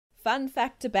Fun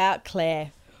fact about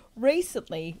Claire.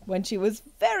 Recently, when she was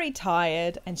very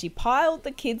tired and she piled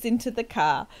the kids into the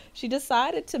car, she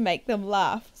decided to make them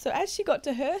laugh. So as she got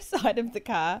to her side of the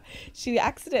car, she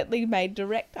accidentally made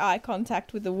direct eye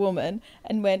contact with a woman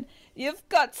and went, "You've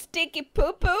got sticky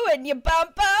poo-poo in your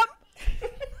bum-bum."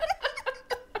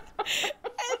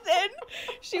 And then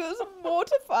she was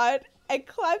mortified and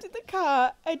climbed in the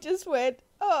car and just went,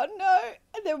 "Oh no,"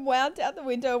 and then wound down the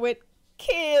window and went,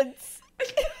 "Kids."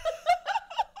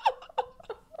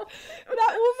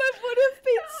 That woman would have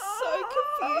been so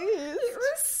confused. It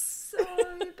was so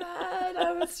bad.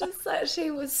 I was just like,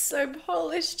 she was so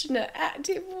polished in her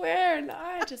active wear, and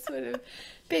I just would have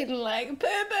been like,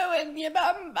 "Poo-poo in your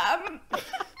bum bum." She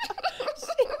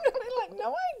would have been like,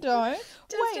 "No, I don't.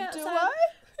 Just Wait, do outside I?"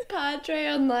 Padre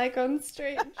on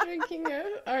street drinking a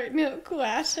oat milk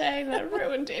latte, and that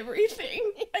ruined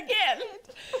everything again.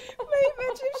 Wait,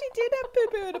 imagine if she did have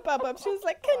poo-poo in a bum-bum. She was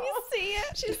like, "Can you see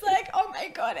it?" She's like, "Oh my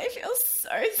god, I feel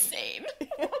so seen."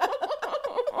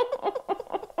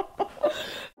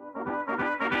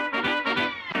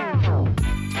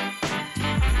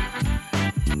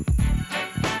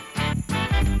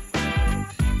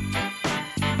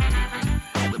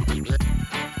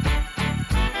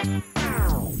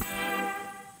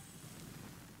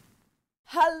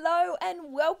 Hello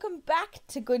and welcome back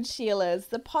to Good Sheilas,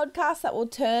 the podcast that will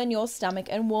turn your stomach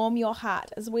and warm your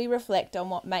heart as we reflect on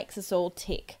what makes us all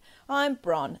tick. I'm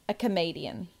Bron, a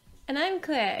comedian. And I'm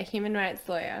Claire, a human rights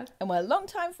lawyer. And we're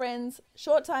longtime friends,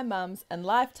 short-time mums, and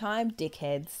lifetime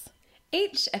dickheads.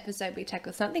 Each episode we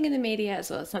tackle something in the media as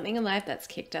well as something in life that's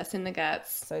kicked us in the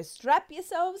guts. So strap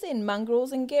yourselves in,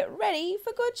 mongrels, and get ready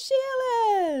for Good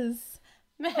Sheilas.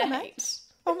 Mate.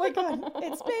 Oh my God,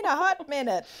 it's been a hot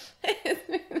minute.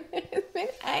 It's been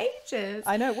ages.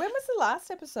 I know. When was the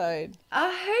last episode?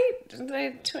 I hate the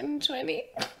 2020.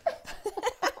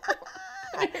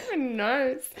 Who even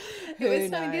knows? Who It was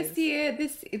funny knows? this year.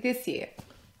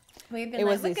 We've been It like,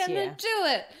 was we're this going to year. do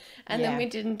it. And Yeah. then we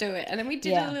didn't do it. And then we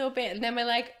did Yeah. a little bit. And then we're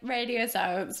like, radio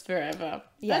silence forever.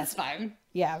 Yeah. That's fine.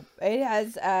 Yeah, it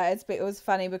has. It was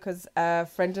funny because a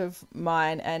friend of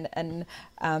mine and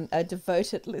a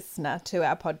devoted listener to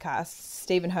our podcast,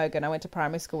 Stephen Hogan. I went to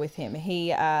primary school with him.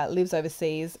 He lives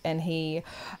overseas and he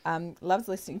loves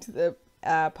listening to the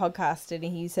podcast. And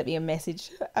he sent me a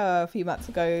message a few months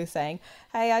ago saying,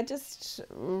 "Hey, I just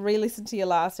re-listened to your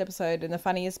last episode, and the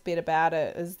funniest bit about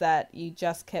it is that you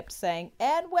just kept saying,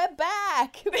 'And we're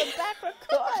back. We're back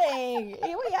recording.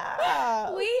 Here we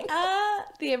are.'" We are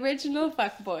the original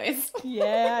fuckboys.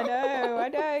 Yeah, I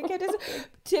know. Okay,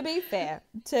 to be fair,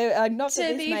 not that To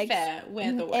this be makes fair,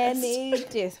 we're the worst. any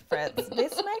difference.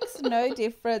 This makes no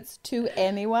difference to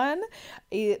anyone,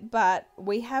 but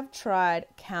we have tried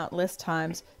countless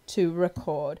times to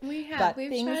record. We have. But We've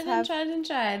things tried and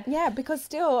tried. Yeah, because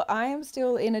I am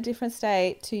still in a different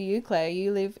state to you, Claire.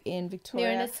 You live in Victoria.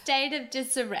 You're in a state of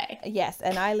disarray. Yes,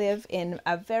 and I live in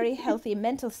a very healthy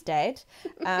mental state,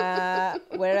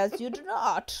 whereas you do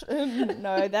not.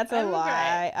 No, that's a I'm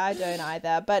lie. I don't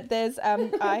either. But there's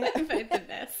Both of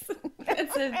this.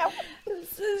 It's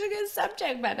a good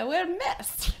subject matter. We're a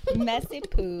mess. messy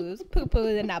poo-poo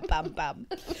in a bum.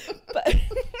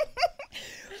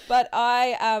 But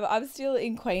I'm still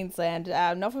in Queensland,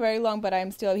 not for very long, but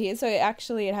I'm still here. So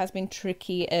actually, it has been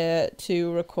tricky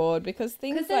to record because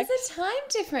things Because like there's a time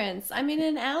difference. I mean,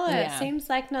 an hour Yeah. seems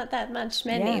like not that much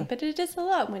many, Yeah. but it is a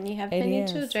lot when you have many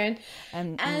is. children.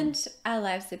 And our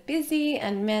lives are busy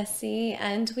and messy,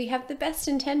 and we have the best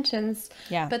intentions,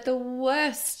 Yeah. but the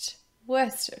worst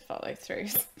follow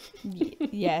throughs.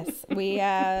 Yes, but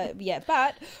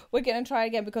we're going to try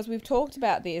again because we've talked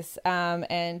about this,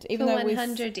 and even For though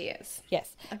 100 years.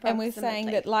 yes, and we're saying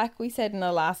Approximately. that, like we said in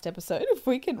the last episode, if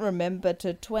we can remember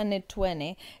to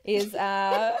 2020, is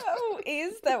that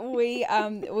we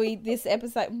this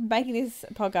episode making this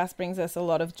podcast brings us a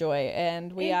lot of joy,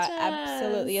 and we It are does.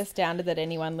 absolutely astounded that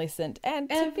anyone listened. And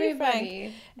to be frank,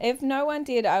 Everybody. if no one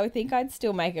did, I would think I'd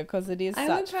still make it because it is I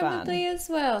would such probably fun. as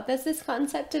well. There's this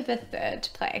concept of a third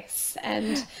place,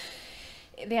 and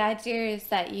the idea is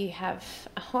that you have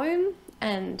a home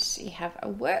and you have a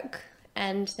work,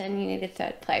 and then you need a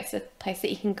third place, a place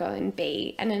that you can go and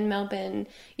be. And in Melbourne,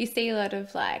 you see a lot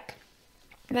of like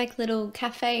little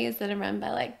cafes that are run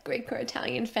by like Greek or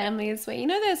Italian families, where, you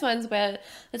know, those ones where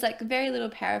there's like very little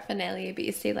paraphernalia, but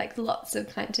you see like lots of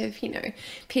kind of, you know,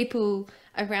 people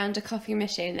around a coffee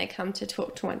machine. They come to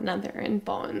talk to one another and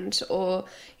bond. Or,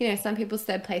 you know, some people's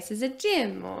third place is a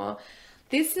gym. Or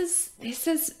this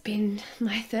has been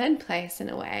my third place in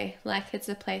a way. Like, it's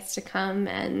a place to come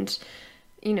and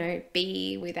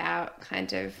be without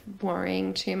kind of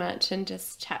worrying too much and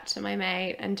just chat to my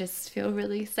mate and just feel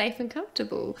really safe and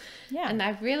comfortable. Yeah. And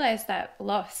I've realized that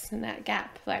loss and that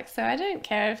gap. Like, so I don't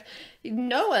care if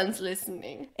no one's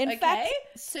listening. In fact,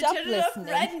 so stop turn listening.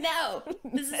 it off right now.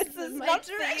 This is my not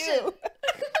for direction. you.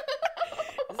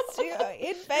 You're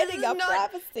invading our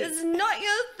privacy. This is not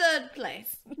your third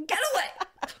place. Get away.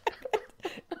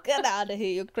 Get out of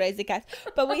here, you crazy guys.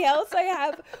 But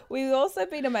we've also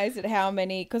been amazed at how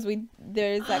many, because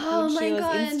there's like Good Sheila's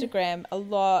Instagram, a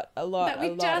lot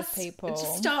of people.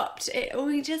 Stopped.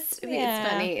 It's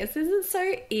funny. This isn't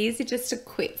so easy just to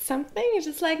quit something. It's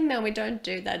just like, no, we don't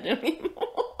do that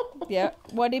anymore. Yeah.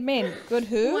 What do you mean? Good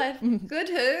who? What? Good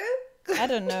who? I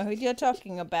don't know who you're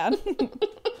talking about.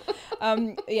 But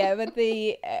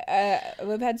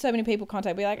we've had so many people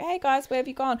contact me like, hey guys, where have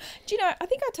you gone? Do you know, I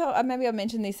think maybe I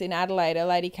mentioned this in Adelaide. A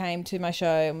lady came to my show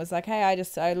and was like, hey,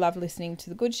 I love listening to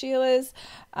the Good Sheilas.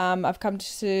 I've come to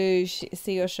see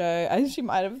your show. She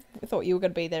might have thought you were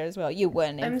going to be there as well. You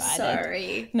weren't invited. I'm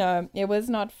sorry. No, it was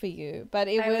not for you, but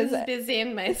I was busy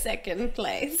in my second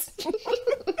place.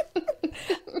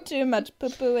 Too much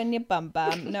poo-poo in your bum.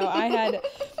 No, I had...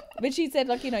 But she said,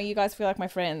 like, you guys feel like my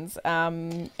friends,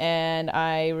 and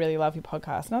I really love your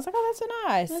podcast. And I was like, oh, that's so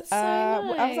nice. That's so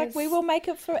nice. I was like, we will make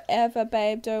it forever,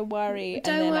 babe. Don't worry.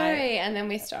 Don't worry. And then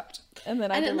we stopped. And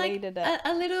then I deleted it.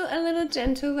 A little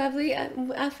gentle, lovely,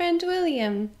 our friend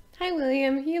William. Hi,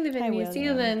 William. You live in New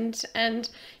Zealand, and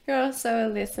you're also a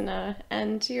listener,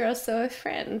 and you're also a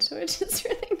friend, which is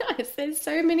really nice. There's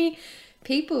so many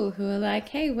people who are like,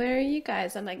 hey, where are you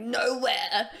guys? I'm like,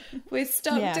 nowhere. We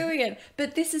stopped doing it.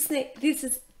 But this is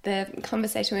the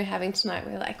conversation we're having tonight.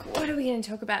 We're like, what are we going to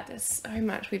talk about? There's so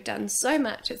much. We've done so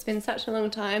much. It's been such a long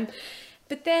time.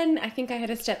 But then I think I had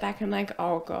to step back and I'm like,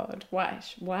 oh God, why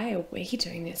are we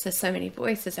doing this? There's so many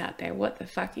voices out there. What the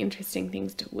fuck interesting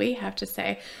things do we have to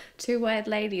say? Two white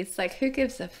ladies. Like, who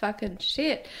gives a fucking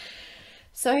shit?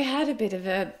 So I had a bit of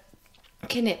a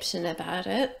conniption about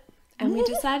it. And we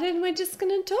decided we're just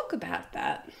going to talk about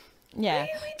that. Yeah.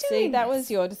 See, that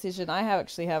was your decision. I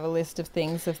actually have a list of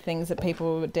things that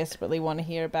people desperately want to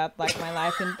hear about, like my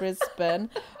life in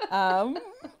Brisbane.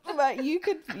 But you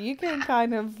can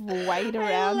kind of wait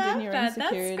around in your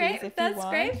insecurities. That's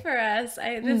great for us.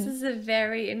 This is a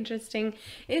very interesting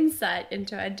insight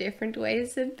into our different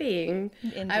ways of being.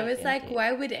 I was like,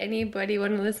 why would anybody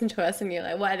want to listen to us? And you're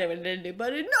like, why would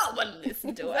anybody not want to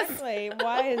listen to us? Exactly.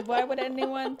 Why would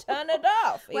anyone turn it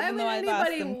off? Why would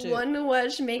anybody want to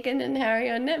watch Meghan and Harry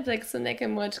on Netflix when they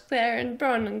can watch Claire and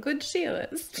Bron on Good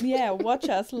Sheilas? Yeah, watch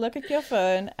us. Look at your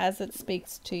phone as it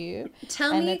speaks to you.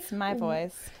 And it's my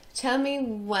voice. Tell me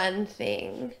one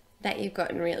thing that you've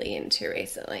gotten really into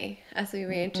recently as we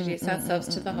reintroduce ourselves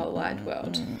to the whole wide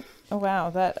world. Oh,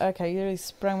 wow. You really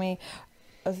sprung me.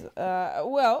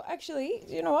 Well, actually,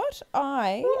 you know what?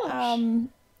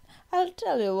 I'll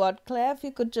tell you what, Claire, if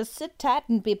you could just sit tight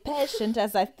and be patient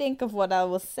as I think of what I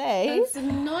will say. That's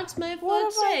not my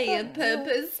forte, you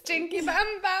purpose stinky bum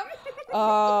bum.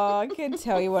 Oh, I can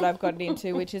tell you what I've gotten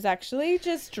into, which is actually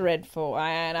just dreadful,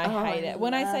 and I hate it.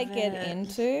 When I say get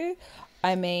into,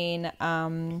 I mean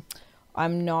I'm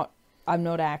not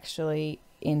actually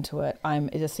into it. I'm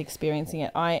just experiencing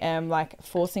it. I am like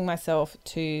forcing myself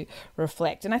to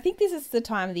reflect. And I think this is the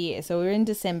time of the year. So we're in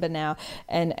December now,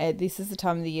 and this is the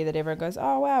time of the year that everyone goes,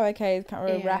 oh, wow, okay,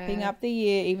 we're wrapping up the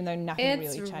year, even though nothing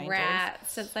really changes. It's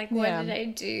rats. It's like, what did I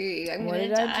do? I'm going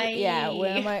to die.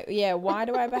 Yeah, why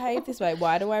do I behave this way?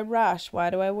 Why do I rush?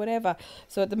 Why do I whatever?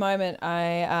 So at the moment,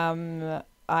 I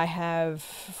have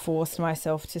forced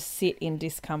myself to sit in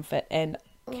discomfort, and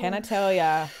can I tell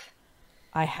ya,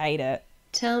 I hate it.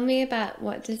 Tell me about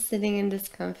what does sitting in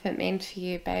discomfort mean for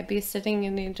you, babe? You're sitting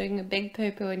and you're doing a big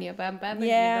poo-poo in your bum bum.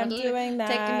 Yeah, I'm doing that.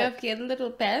 Taking off your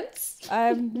little pants.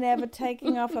 I'm never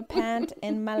taking off a pant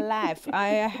in my life.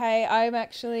 I'm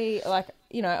actually like,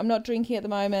 I'm not drinking at the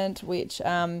moment, which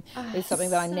is something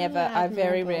that I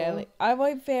very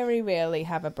rarely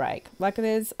have a break. Like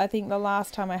I think the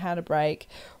last time I had a break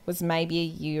was maybe a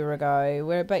year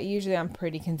ago, but usually I'm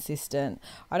pretty consistent.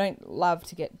 I don't love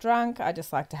to get drunk. I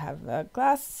just like to have a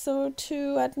glass or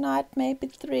two at night, maybe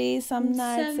 3 some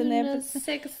nights. 7 or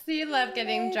 6. You love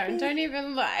getting drunk. Don't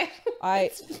even lie.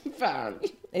 It's fun.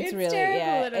 It's really,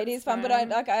 it is fun. But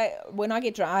when I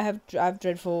get drunk, I have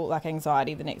dreadful like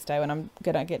anxiety the next day when I'm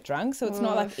gonna get drunk. So it's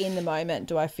not like in the moment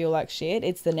do I feel like shit.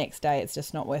 It's the next day. It's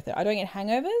just not worth it. I don't get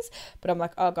hangovers, but I'm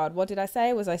like, oh God, what did I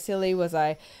say? Was I silly? Was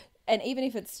I and even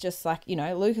if it's just like, you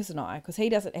know, Lucas and I, because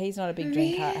he's not a big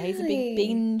drinker. He's a big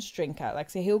binge drinker. Like,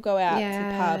 so he'll go out to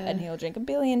the pub and he'll drink a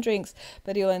billion drinks,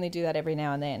 but he'll only do that every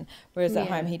now and then. Whereas at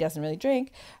home, he doesn't really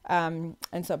drink. And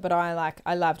so, but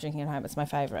I love drinking at home. It's my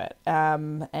favorite.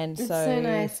 And It's so. so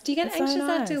nice. Do you get anxious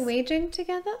after we drink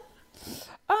together?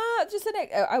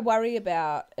 I worry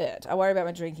about it. I worry about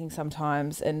my drinking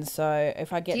sometimes, and so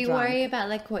if I get do you drunk, worry about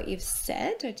like what you've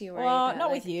said, or do you worry well, about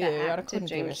not like, with you. the I act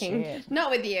couldn't of give a drinking? shit.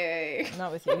 Not with you.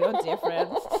 Not with you. You're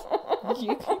different.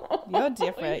 You're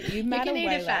different. You You matter can eat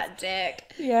way a fat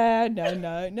dick Yeah,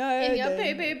 no. in your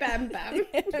poo poo bam bam.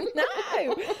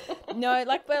 No,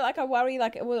 like, but like I worry,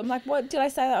 like, well, I'm like, what did I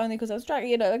say that only because I was drunk?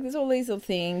 You know, like there's all these little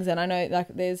things, and I know like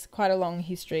there's quite a long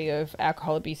history of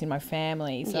alcohol abuse in my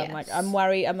family, so I'm like, I'm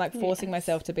worried. I'm like forcing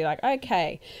myself to be like,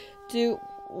 okay,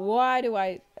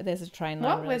 there's a train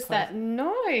line. What really was close. that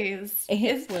noise? It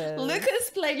Is was- Lucas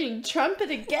playing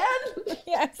trumpet again?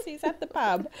 Yes, he's at the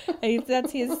pub.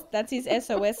 That's his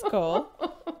SOS call.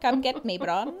 Come get me,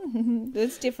 bro.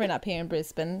 It's different up here in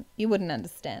Brisbane. You wouldn't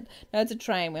understand. No, it's a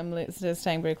train. I'm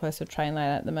staying very close to a train line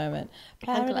at the moment.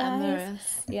 How Paradise.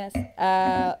 glamorous. Yes.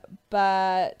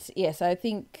 But yes, I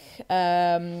think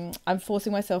I'm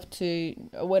forcing myself to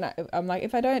I'm like,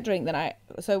 if I don't drink, then I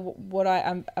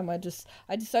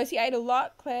dissociate a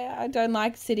lot, Claire. I don't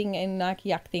like sitting in like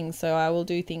yuck things, so I will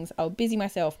do things. I'll busy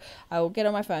myself. I will get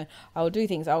on my phone. I will do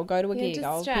things. I will go to a gig.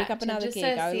 I'll pick up another gig.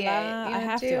 I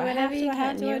have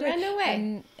to. You run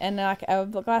away. And like a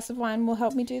glass of wine will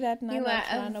help me do that. And You I are like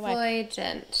to run away.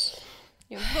 avoidant.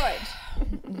 You're avoid.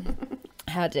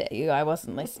 How dare you? I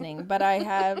wasn't listening, but I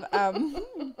have,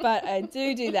 but I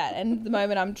do that. And at the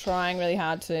moment I'm trying really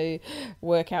hard to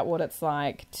work out what it's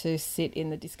like to sit in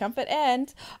the discomfort.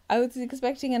 And I was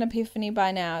expecting an epiphany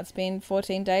by now. It's been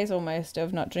 14 days almost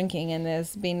of not drinking, and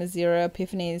there's been 0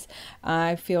 epiphanies.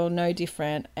 I feel no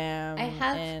different. I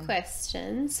have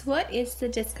questions. What is the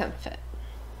discomfort?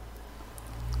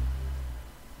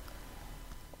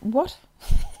 What?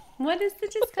 What is the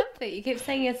discomfort? You keep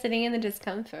saying you're sitting in the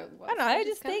discomfort. I don't know,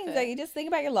 just things like you just think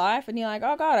about your life and you're like,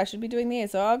 oh God, I should be doing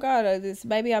this. Or, oh God,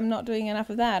 maybe I'm not doing enough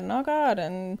of that. And oh God,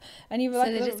 and you've like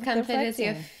so the discomfort is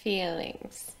your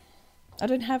feelings. I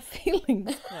don't have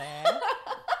feelings, Claire.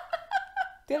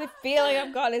 The only feeling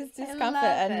I've got is discomfort,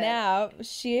 and now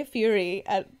sheer fury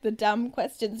at the dumb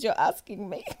questions you're asking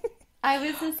me. I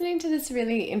was listening to this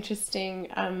really interesting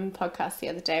podcast the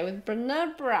other day with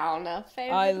Brené Brown, our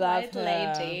favorite white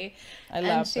lady.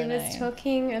 And she was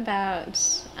talking about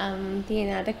the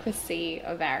inadequacy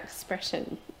of our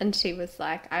expression. And she was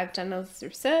like, I've done all this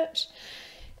research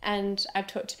and I've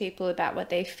talked to people about what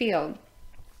they feel.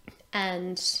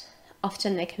 And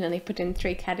often they can only put in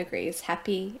 3 categories: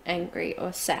 happy, angry,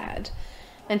 or sad.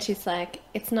 And she's like,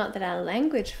 it's not that our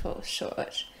language falls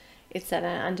short. It's that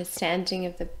our understanding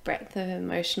of the breadth of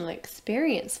emotional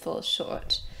experience falls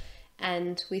short.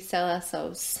 And we sell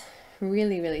ourselves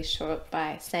really, really short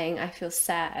by saying, I feel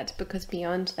sad, because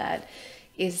beyond that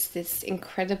is this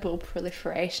incredible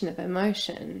proliferation of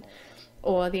emotion.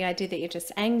 Or the idea that you're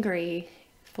just angry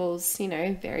falls,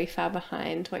 very far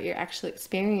behind what your actual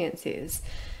experience is.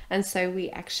 And so we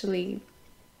actually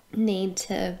need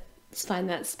to find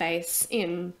that space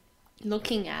in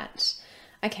looking at,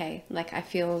 okay, like I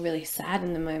feel really sad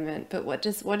in the moment, but what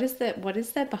is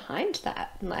there behind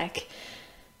that? Like,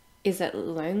 is it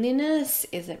loneliness?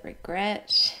 Is it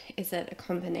regret? Is it a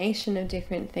combination of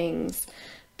different things?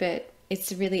 But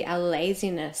it's really our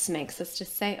laziness makes us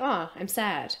just say, oh, I'm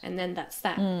sad, and then that's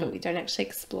that. But we don't actually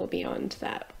explore beyond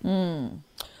that.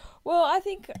 Well, I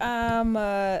think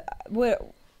I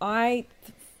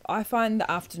find the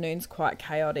afternoons quite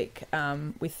chaotic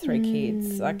with 3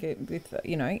 kids. Like we've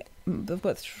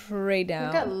got 3 now.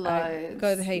 We've got loads.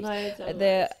 Got heaps.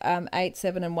 They're 8,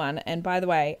 7, and 1. And by the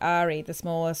way, Ari, the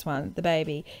smallest one, the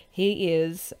baby, he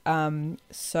is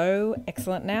so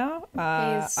excellent now.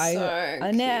 He's so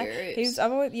cute.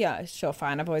 I've always, sure,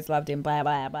 fine. I've always loved him. Blah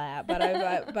blah blah.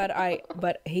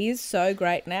 But he is so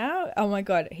great now. Oh my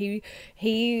God, he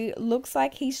looks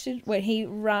like he should. When he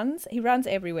runs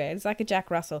everywhere. It's like a Jack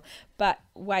Russell, but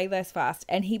way less fast.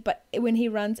 But when he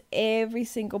runs, every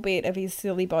single bit of his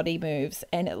silly body moves,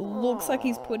 and it looks like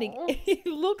he's he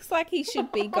looks like he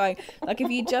should be going. Like if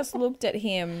you just looked at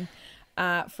him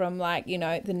from like,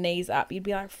 the knees up, you'd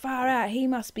be like, far out, he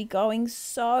must be going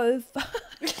so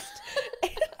fast.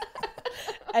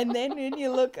 And then when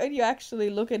you actually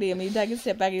look at him, you take a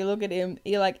step back, you look at him,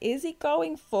 you're like, is he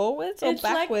going forwards or It's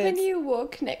backwards? like when you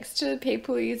walk next to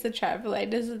people who use the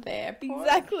travelators at the airport.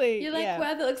 Exactly. You're like, yeah.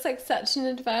 wow, that looks like such an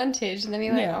advantage. And then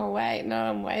you're like, Yeah. oh, wait, no,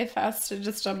 I'm way faster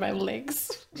just on my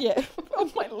legs. Yeah,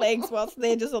 on my legs whilst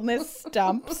they're just on their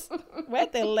stumps.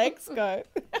 Where'd their legs go?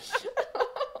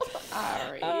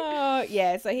 Ari. Oh,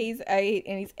 yeah. So he's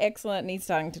excellent, and he's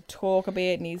starting to talk a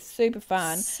bit, and he's super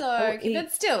fun. So,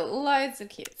 but still, loads of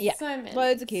kids. Yeah, So many.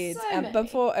 loads of kids. So many.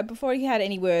 Before he had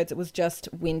any words, it was just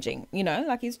whinging. You know,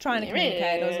 like he's trying to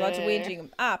communicate. There was lots of whinging.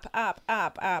 Up.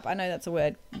 I know that's a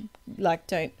word. Like,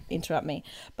 don't interrupt me.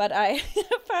 But I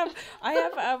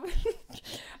have.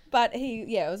 But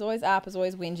it was always up, it was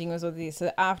always whinging, it was all this. So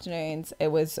the afternoons, it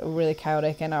was really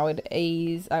chaotic, and I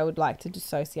would like to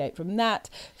dissociate from that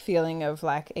feeling of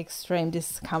like extreme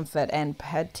discomfort and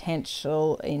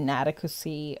potential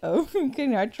inadequacy of,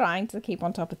 trying to keep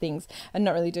on top of things and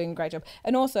not really doing a great job.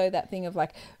 And also that thing of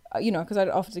like, because I'd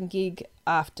often gig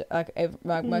after,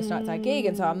 most nights I gig,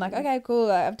 and so I'm like, okay, cool,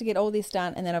 I have to get all this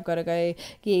done, and then I've got to go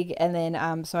gig, and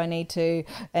then so I need to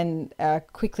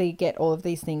quickly get all of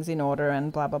these things in order,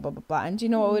 and blah blah blah blah blah. And do you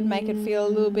know what would make it feel a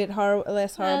little bit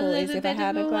less horrible is if I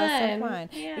had a glass of wine.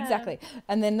 Yeah. Exactly,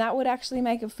 and then that would actually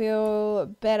make it feel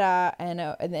better, and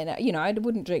then I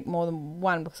wouldn't drink more than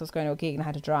one because I was going to a gig and I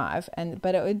had to drive,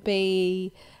 but it would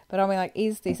be. But I'm like, it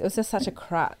was just such a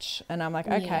crutch. And I'm like,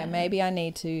 okay, maybe I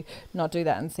need to not do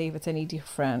that and see if it's any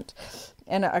different.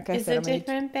 And like I said, is it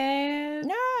different, babe?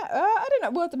 No, I don't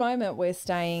know. Well, at the moment we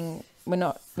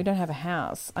don't have a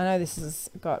house. I know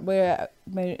we're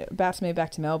about to move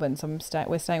back to Melbourne. So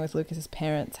we're staying with Lucas's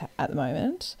parents at the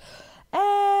moment.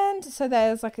 And so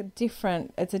there's like and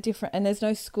there's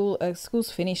no school. School's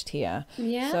finished here.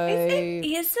 Yeah. So,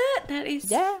 is it? That is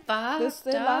the last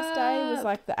day was up.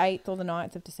 like the 8th or the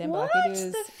 9th of December. What? Like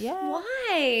it was,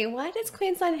 Why? Why does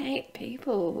Queensland hate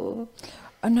people?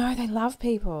 Oh no, they love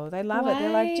people. They love it.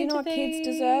 They're like, do you know what kids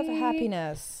deserve?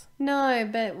 Happiness. No,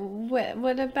 but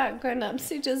what about grown-ups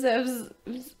who deserves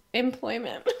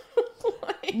employment?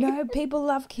 No, people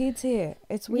love kids here.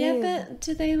 It's weird. Yeah, but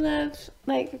do they love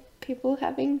like people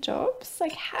having jobs?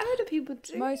 Like, how do people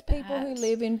do Most that? people who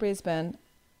live in Brisbane,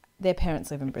 their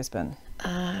parents live in Brisbane.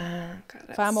 God,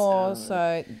 Far more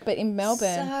so. But in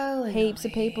Melbourne, heaps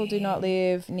of people do not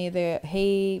live near the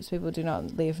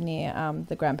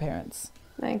grandparents.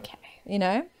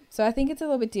 Okay. So I think it's a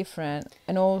little bit different.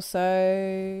 And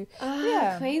also,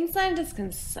 Queenslanders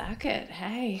can suck it,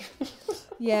 hey.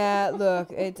 Yeah,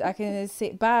 look, I can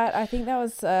see, but I think that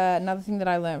was another thing that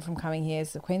I learned from coming here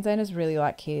is that Queenslanders really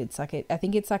like kids. I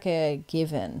think it's like a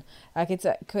given. Like it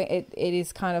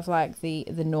is kind of like the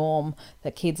norm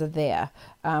that kids are there,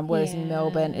 whereas in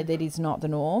Melbourne it is not the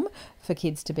norm for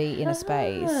kids to be in a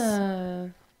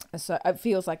space. So it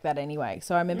feels like that anyway.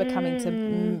 So I remember coming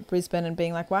to Brisbane and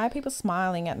being like, why are people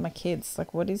smiling at my kids?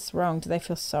 Like, what is wrong? Do they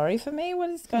feel sorry for me? What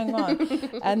is going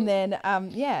on? And then,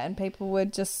 and people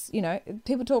would just,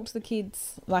 people talk to the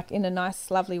kids like in a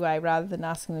nice, lovely way rather than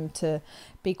asking them to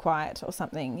be quiet or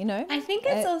something, I think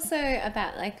it's also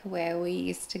about like where we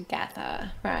used to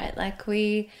gather, right? Like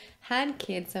we had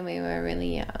kids when we were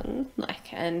really young,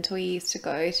 and we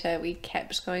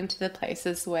kept going to the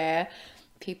places where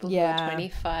people who are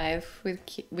 25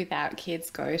 without kids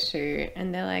go to,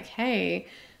 and they're like, hey,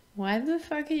 why the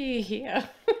fuck are you here?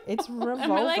 It's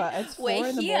Revolver. Like, it's 4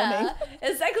 in the morning.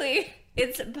 Exactly.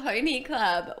 It's Pony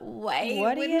Club. Wait,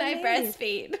 wouldn't I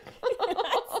breastfeed?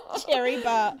 Cherry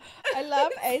bar. I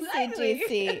love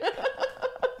ACDC.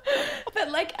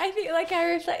 But I think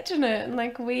I reflect on it, and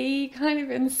we kind of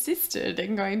insisted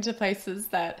in going to places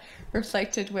that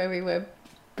reflected where we were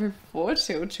before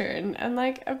children, and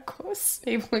of course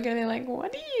people are gonna be like,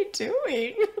 what are you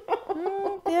doing?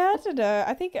 I don't know.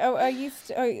 I think I used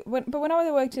to, but when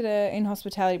I worked in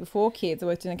hospitality before kids, I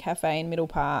worked in a cafe in Middle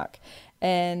Park,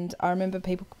 and I remember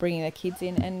people bringing their kids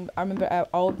in, and I remember our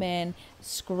old man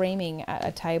screaming at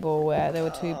a table where there were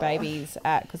 2 babies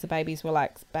because the babies were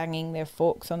banging their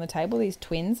forks on the table, these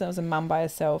twins. There was a mum by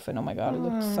herself, and oh my god, it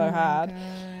looked so hard.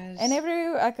 And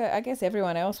I guess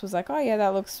everyone else was like, oh yeah,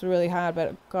 that looks really hard,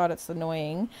 but god, it's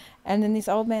annoying. And then this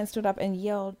old man stood up and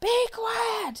yelled, be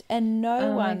quiet, and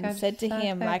no one said to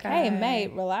him hey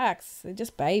mate, relax, they're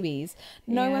just babies.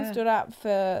 No one stood up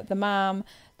for the mum.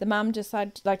 The mum just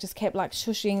just kept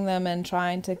shushing them and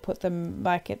trying to put them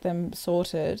get them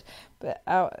sorted.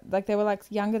 But they were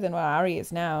younger than what Ari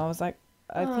is now. I was like,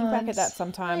 I think back at that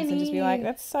sometimes and just be like,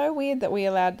 that's so weird that we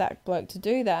allowed that bloke to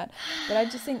do that. But I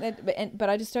just think but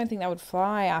I just don't think that would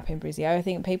fly up in Brizzy. I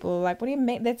think people are like, what do you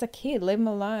mean? That's a kid. Leave him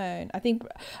alone. I think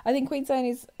Queensland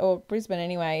is, or Brisbane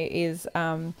anyway, is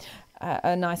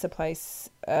a nicer place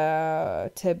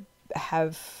to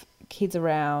have kids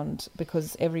around,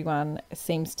 because everyone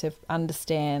seems to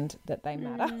understand that they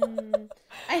matter.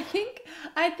 I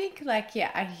think like, yeah,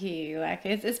 I hear you. Like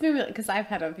it's been really, because I've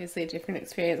had obviously a different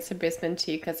experience in Brisbane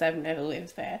too, because I've never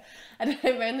lived there, and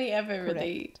I've only ever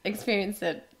really experienced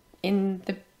it in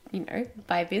the,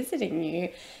 by visiting you,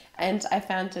 and I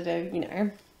found it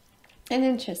an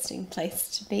interesting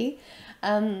place to be.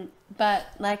 But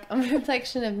like on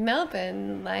reflection of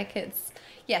Melbourne, like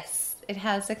it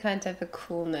has a kind of a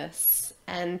coolness,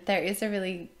 and there is a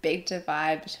really big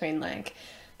divide between like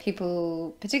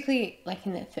people, particularly like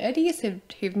in their 30s,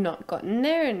 who've not gotten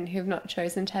there and who've not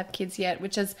chosen to have kids yet,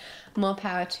 which is more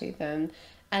power to them,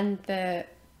 and the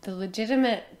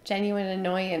legitimate, genuine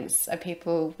annoyance of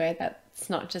people where that's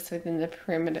not just within the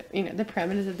perimeter, the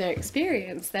parameters of their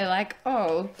experience. They're like,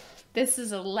 oh, this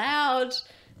is a loud,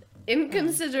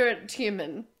 inconsiderate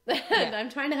human, and I'm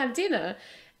trying to have dinner.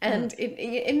 And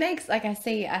it makes, like, I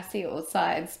see all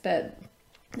sides, but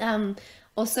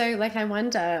also, like, I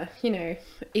wonder,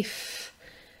 if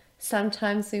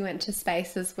sometimes we went to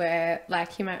spaces where,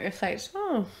 like, you might reflect,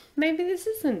 oh, maybe this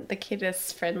isn't the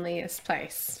kiddest, friendliest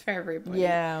place for everybody.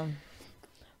 Yeah.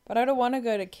 But I don't want to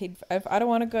go to I don't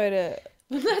want to go to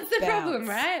That's the problem,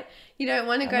 right? You don't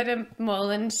want to go to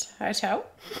Moreland Hotel?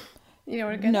 You don't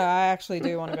want to go No, I actually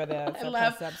do want to go there. I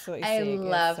love that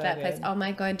place. Oh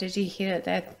my God, did you hear that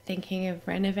they're thinking of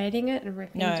renovating it and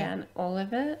ripping down all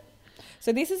of it?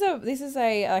 So this is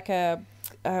a like a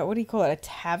what do you call it? A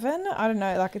tavern? I don't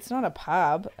know. Like, it's not a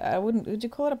pub. Would you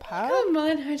call it a pub? Oh,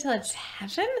 Moreland Hotel, a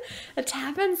tavern? A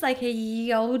tavern's like a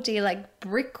oldie, like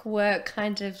brickwork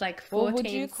kind of like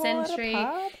 14th century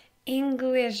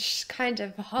English kind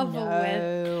of hovel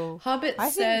where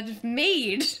hobbits served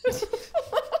mead.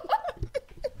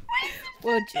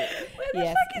 Would you?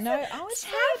 Yes. No,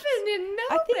 tavern in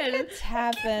Melbourne. I think a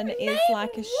tavern is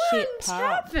like a shit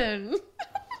pub. Tavern.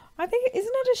 I think,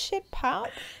 isn't it a shit pub?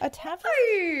 A tavern?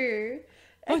 No.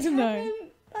 I don't know.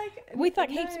 Like, with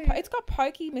like heaps of, it's got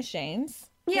pokey machines.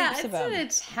 Yeah, it's not a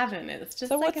tavern. It's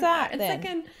just so like what's that then?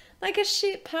 It's like a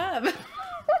shit pub.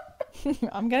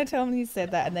 I'm going to tell them you said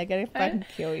that, and they're going to fucking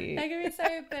kill you. They're going to be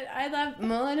so, but I love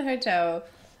Moreland Hotel.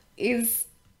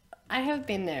 I have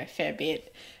been there a fair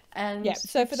bit. And yeah,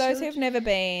 so for those who've never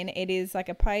been, it is like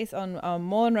a place on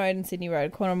Moreland Road and Sydney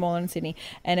Road, corner of Moreland and Sydney,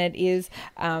 and it is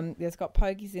there's got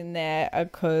pokies in there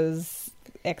because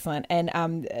excellent, and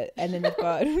then they've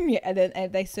got and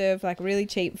then they serve like really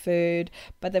cheap food,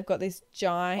 but they've got this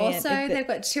giant. Also, they've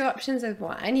got two options of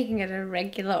wine. You can get a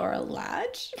regular or a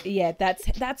large. Yeah,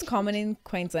 that's common in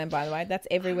Queensland, by the way. That's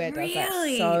everywhere does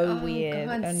that. So weird,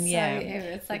 God, and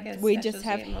it's like a we just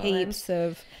have heaps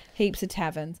of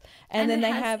taverns, and then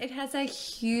it has a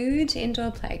huge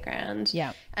indoor playground.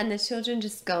 Yeah, and the children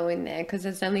just go in there because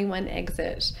there's only one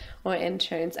exit or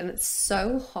entrance, and it's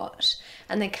so hot,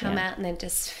 and they come out and they're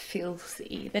just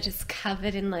filthy. They're just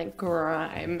covered in like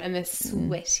grime and they're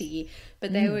sweaty,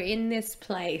 but they were in this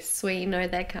place where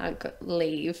they can't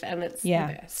leave, and it's the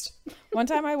best. One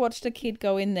time I watched a kid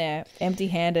go in there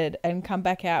empty-handed and come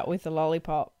back out with a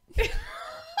lollipop.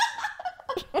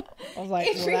 I was like,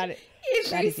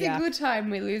 every single time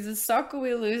we lose a sock or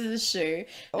we lose a shoe,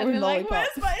 and we're like, where's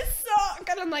my sock?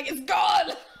 And I'm like, it's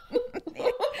gone.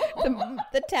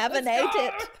 the tavern ate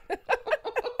it.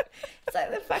 It's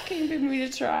like the fucking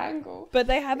Bermuda Triangle. But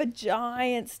they have a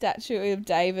giant statue of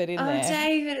David in there. Oh,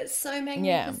 David, it's so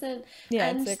magnificent.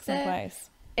 Yeah, it's an excellent place.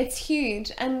 It's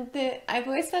huge, and I've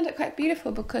always found it quite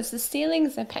beautiful because the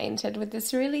ceilings are painted with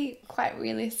this really quite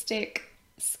realistic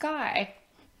sky,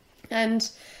 and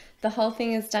the whole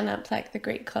thing is done up like the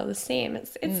Greek Colosseum.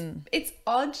 It's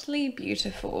oddly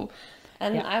beautiful,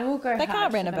 and I will go. They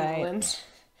hard can't renovate.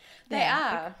 They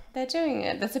are. They're doing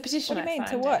it. There's a petition. What do you mean?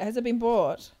 To what? Has it been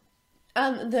bought?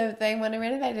 They want to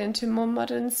renovate it into more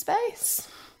modern space.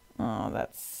 Oh,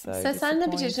 that's so sign the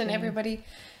petition, everybody.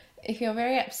 If you're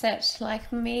very upset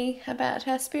like me about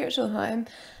our spiritual home,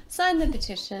 sign the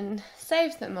petition.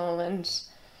 Save the Moreland.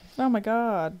 Oh my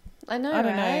God. I know,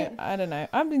 I don't know.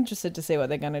 I'm interested to see what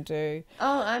they're going to do.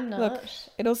 Oh, I'm not. Look,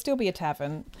 it'll still be a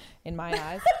tavern in my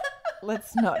eyes.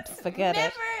 Let's not forget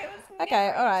it.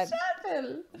 Okay, all right.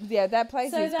 Yeah, that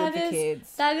place is good for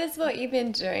kids. That is what you've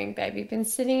been doing, babe. You've been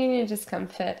sitting in your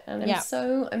discomfort, and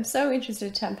I'm so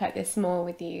interested to unpack this more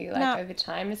with you, over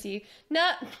time as you. No.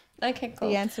 Okay, cool.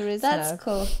 The answer is That's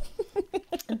cool.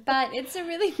 But it's a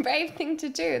really brave thing to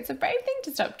do. It's a brave thing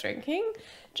to stop drinking.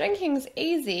 Drinking's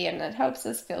easy and it helps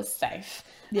us feel safe.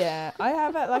 Yeah, I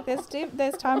have it. Like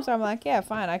there's times where I'm like, yeah,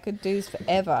 fine, I could do this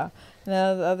forever. And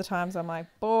then other times I'm like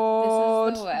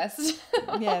bored. This is the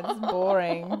worst. Yeah, it's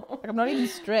boring. Like I'm not even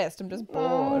stressed. I'm just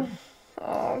bored.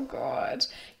 Oh God.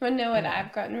 You want to know what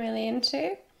I've gotten really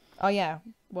into? Oh yeah,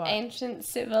 what? Ancient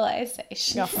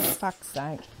civilizations. Oh, for fuck's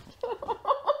sake.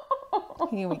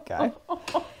 Here we go.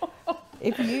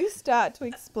 If you start to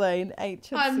explain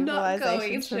ancient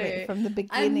civilizations from the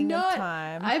beginning of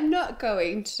time. I'm not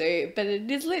going to, but it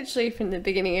is literally from the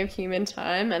beginning of human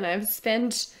time, and I've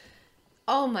spent,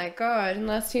 oh my God, in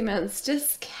the last few months,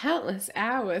 just countless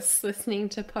hours listening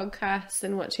to podcasts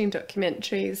and watching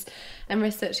documentaries and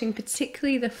researching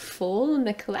particularly the fall and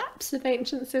the collapse of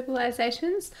ancient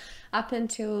civilizations up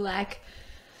until like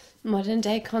modern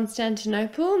day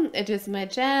Constantinople. It is my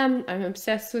jam. I'm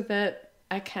obsessed with it.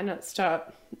 I cannot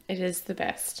stop. It is the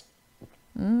best.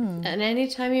 And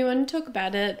anytime you want to talk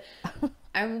about it,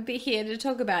 I will be here to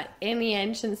talk about any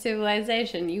ancient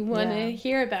civilization you want to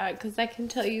hear about, because I can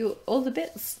tell you all the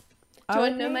bits. Do you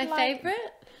want to know my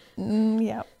favourite?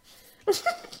 Yeah.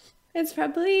 It's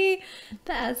probably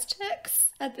the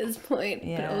Aztecs at this point,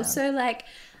 but also like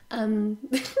when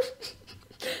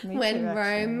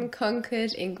Rome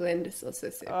conquered England is also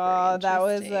super that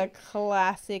was interesting. a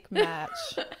classic match.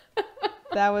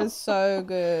 That was so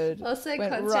good. Also,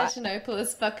 Constantinople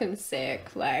is fucking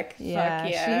sick. Like, fuck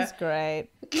yeah. She's great.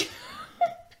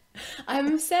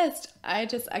 I'm obsessed. I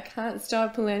can't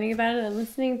stop learning about it and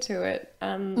listening to it.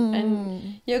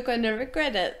 And you're going to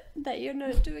regret it that you're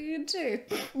not doing it too.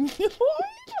 I'm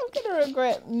going to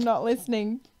regret not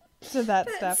listening to that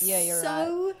stuff. Yeah, you're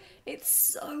right.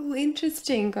 It's so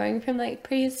interesting going from like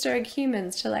prehistoric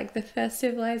humans to like the first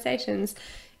civilizations.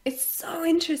 It's so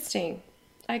interesting.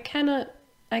 I cannot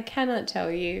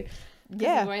tell you.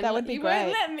 Yeah, that would be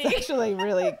great. Let me. It's actually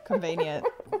really convenient.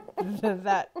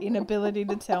 That inability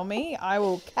to tell me, I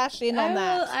will cash in on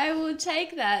that. I will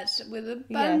take that with a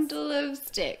bundle of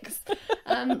sticks.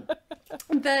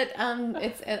 But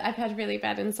I've had really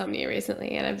bad insomnia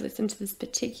recently, and I've listened to this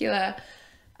particular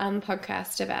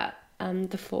podcast about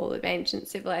the fall of ancient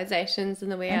civilizations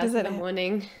and the wee hours of the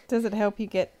morning. Does it help you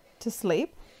get to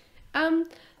sleep?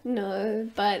 No,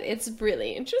 but it's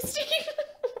really interesting.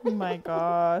 Oh my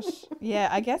gosh. Yeah,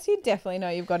 I guess you definitely know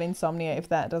you've got insomnia if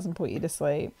that doesn't put you to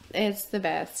sleep. It's the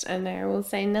best, and I will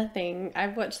say nothing.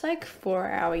 I've watched like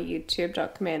 4-hour YouTube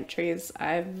documentaries.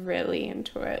 I'm really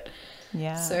into it.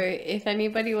 Yeah. So if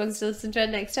anybody wants to listen to our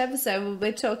next episode, we'll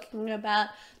be talking about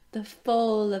the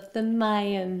fall of the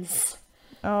Mayans.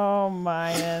 Oh,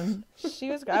 Mayan.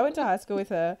 I went to high school with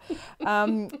her.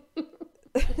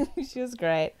 She was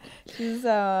great.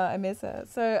 I miss her.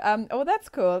 So, that's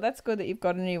cool. That's good that you've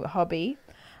got a new hobby.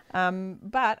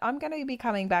 But I'm going to be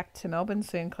coming back to Melbourne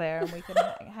soon, Claire, and we can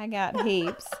hang out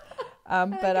heaps.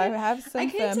 But I have some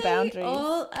firm boundaries.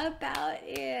 All about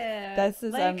it.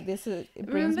 It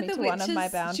brings me to one of my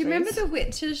boundaries. Do you remember the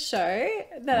Witches show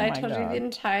that I told you the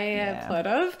entire plot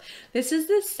of? This is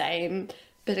the same,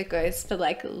 but it goes for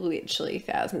like literally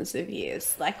thousands of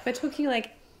years. Like we're talking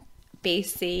like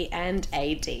BC and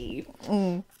AD.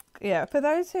 Yeah, for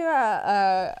those who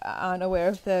aren't aware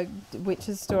of the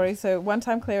witch's story, so one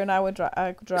time Claire and I were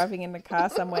driving in the car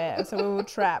somewhere, so we were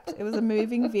trapped. It was a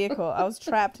moving vehicle. I was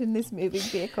trapped in this moving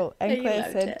vehicle, and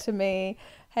Claire said to me,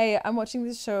 "Hey, I'm watching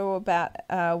this show about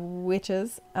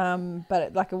witches,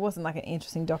 but it wasn't like an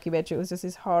interesting documentary. It was just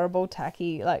this horrible,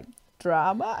 tacky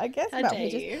drama, I guess. How dare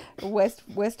you?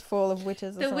 Westfall of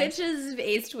Witches. Or the something. Witches of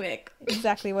Eastwick.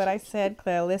 Exactly what I said,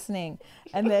 Claire, listening.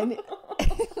 And then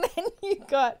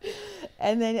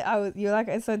you're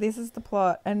like, so this is the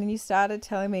plot. And then you started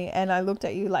telling me, and I looked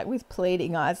at you with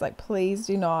pleading eyes, please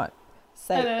do not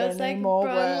say any more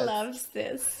words. Loves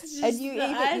this. Just and you the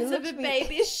eyes of a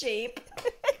baby sheep.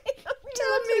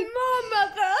 Tell me more,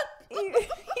 mother.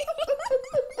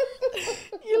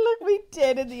 You looked me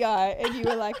dead in the eye, and you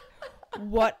were like,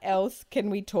 what else can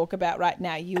we talk about right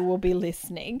now? You will be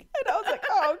listening. And I was like,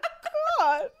 oh,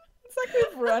 God. It's like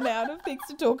we've run out of things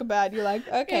to talk about. You're like,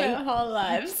 okay. Our whole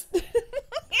lives.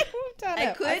 I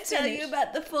could tell you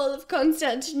about the fall of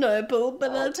Constantinople,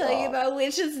 but I'll tell you about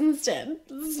witches instead.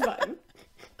 This is fine.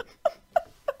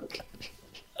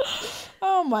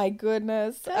 Oh, my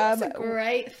goodness. That's a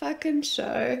great fucking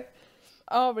show.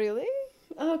 Oh, really?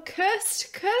 Oh,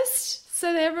 cursed.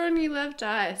 So that everyone you love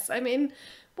dies. I mean,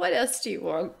 what else do you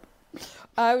want?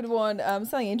 I would want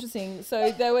something interesting.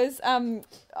 So there was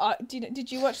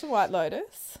did you watch The White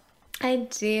Lotus? I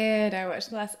did. I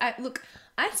watched the last.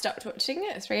 I stopped watching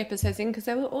it 3 episodes in because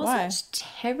they were all Why? such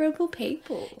terrible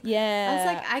people. Yeah. I was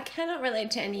like, I cannot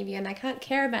relate to any of you and I can't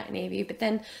care about any of you. But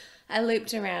then I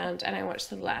looped around and I watched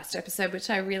the last episode, which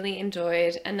I really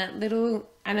enjoyed. And that little,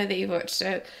 I know that you've watched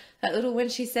it, that little when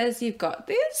she says, "You've got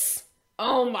this."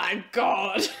 Oh my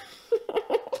God.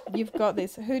 You've got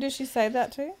this. Who does she say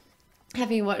that to?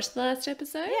 Have you watched the last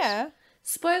episode? Yeah.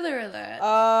 Spoiler alert.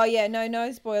 Oh yeah,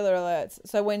 no spoiler alerts.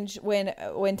 So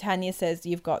when Tanya says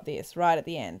you've got this right at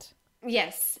the end.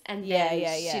 Yes, and Yeah, then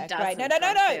yeah, she yeah. doesn't. Great. No.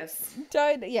 got this.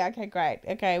 Don't. Yeah. Okay. Great.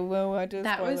 Okay. We'll do a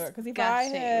That spoiler was because if I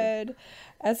gutting. heard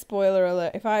a spoiler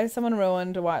alert, if someone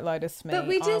ruined a White Lotus for me, But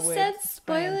we I just would said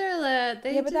scream. spoiler alert.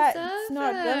 They Yeah, but deserve that's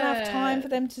not enough time for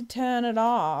them to turn it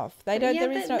off. They don't. Yeah,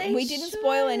 there is but no. they We didn't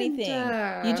spoil should.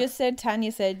 anything. You just said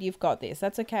Tanya said you've got this.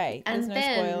 That's okay. There's And no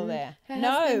then spoil there. her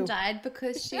No. husband died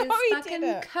because she No, was he fucking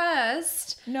didn't.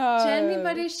 cursed. No. To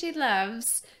anybody she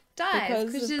loves dies Because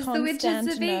because of she's the witches of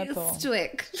Constantinople.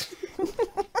 Eastwick.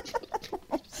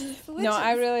 No,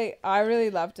 I really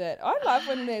loved it. I love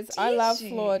when I love you?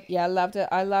 flawed. Yeah, I loved it.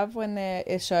 I love when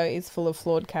a show is full of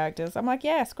flawed characters. I'm like,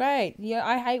 yes, great. Yeah,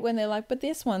 I hate when they're like, but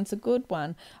this one's a good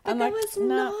one. But I'm there like, was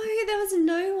nah. there was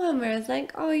no one where it's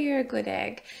like, oh, you're a good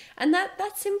egg, and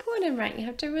that's important, right? You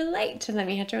have to relate to them.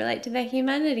 You have to relate to their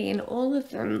humanity and all of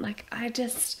them. Like I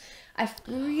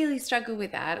really struggle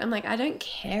with that. I'm like, I don't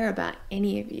care about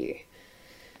any of you.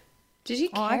 Did you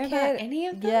Oh, care about any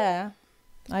of them? Yeah,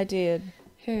 I did.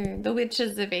 Who? The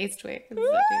witches of Eastwick.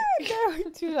 No,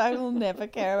 dude, I will never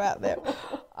care about them.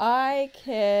 I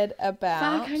cared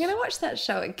about. Fuck, I'm gonna watch that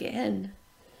show again.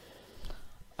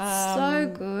 So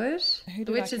Um, good. Who The did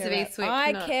I Witches care of about? Eastwick.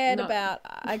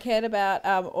 I cared about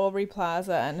Aubrey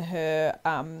Plaza and her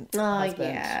Oh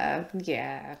husband.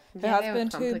 yeah. Her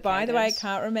husband, who, by the way, I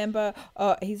can't remember.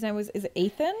 Oh, his name is it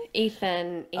Ethan?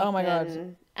 Ethan. Oh my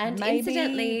God. And Maybe-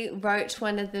 incidentally wrote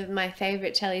one of my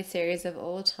favourite telly series of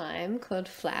all time called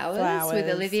Flowers with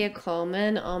Flowers. Olivia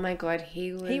Colman. Oh my God,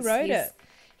 He wrote it.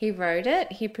 He wrote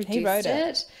it. He produced wrote it.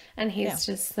 it. And he's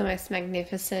just the most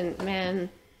magnificent man.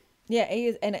 Yeah, he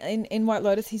is. And in White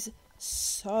Lotus, he's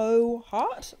so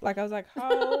hot. Like, I was like,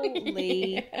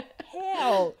 holy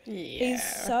hell. He's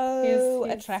so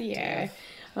attractive. Yeah.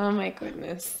 Oh my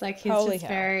goodness. Like he's Holy just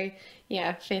hell. very,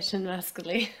 fit and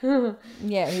muscly.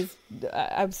 Yeah, he's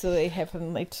absolutely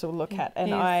heavenly to look at.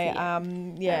 And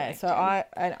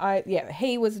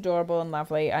he was adorable and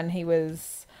lovely. And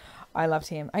I loved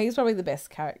him. He was probably the best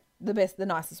character, the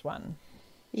nicest one.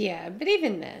 Yeah, but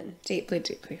even then, deeply,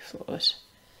 deeply flawed.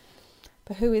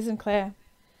 But who isn't Claire?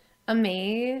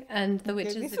 Me and the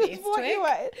Witches This of is what you Eastwick.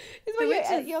 are. This is what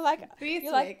Witches you're like. of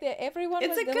You're like Eastwick. everyone.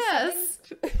 It's a there was curse.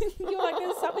 something- You're like,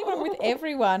 there's something wrong with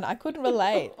everyone. I couldn't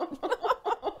relate.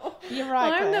 You're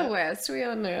right. I'm Claire. the worst. We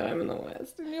all know I'm the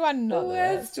worst. You are not The the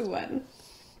worst. worst one.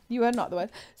 You are not the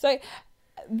worst. So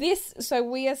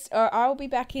I'll be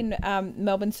back in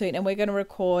Melbourne soon, and we're going to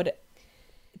record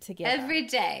together. Every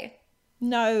day.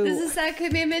 No. This is our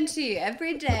commitment to you.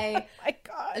 Every day. My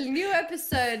God. A new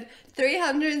episode.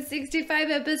 365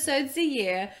 episodes a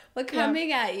year. We're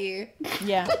coming at you.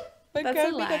 Yeah. We're That's going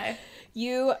a to be lie.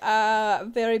 You are a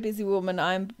very busy woman.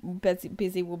 I'm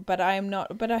busy, but I am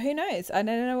not. But who knows? I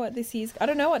don't know what this year's. I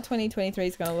don't know what 2023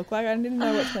 is going to look like. I didn't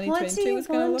know what 2022 was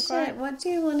going to look like. What do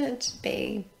you want it to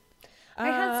be? I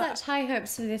had such high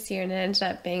hopes for this year and it ended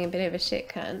up being a bit of a shit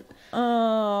cunt.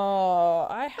 Oh,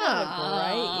 I had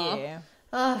a great year.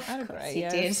 Oh, I had a of course great you year.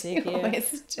 did. Sick You year.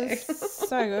 always do.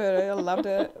 So good. I loved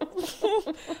it.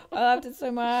 I loved it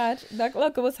so much. Like,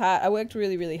 look, it was hard. I worked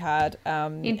really, really hard.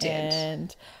 You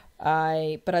did.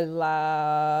 But I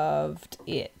loved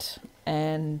it.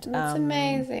 And That's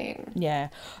amazing. yeah,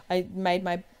 I made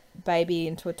my baby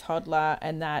into a toddler,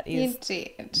 and that You is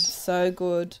did. so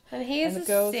good. And he's the a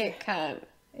girls- sick cunt.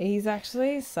 He's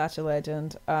actually such a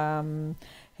legend.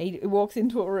 He walks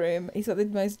into a room. He's got the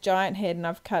most giant head, and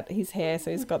I've cut his hair, so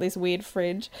he's got this weird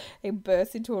fringe. He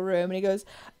bursts into a room, and he goes,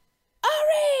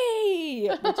 "Ari!"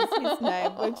 which is his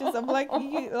name. I'm like,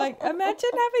 imagine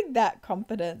having that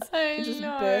confidence to just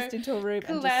burst into a room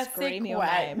and just scream your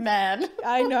name. man.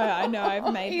 I know.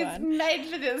 I've made He's one. made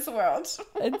for this world.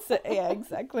 Yeah,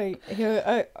 exactly.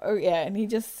 And he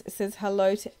just says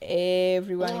hello to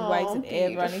everyone. He waves at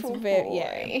everyone.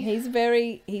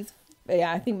 beautiful He's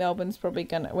I think Melbourne's probably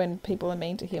gonna, when people are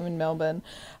mean to him in Melbourne,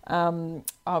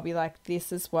 I'll be like,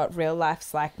 this is what real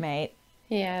life's like, mate.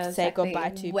 Yeah, Say exactly. goodbye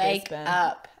to Wake Brisbane.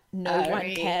 up. No one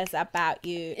Ari. cares about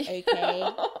you, okay?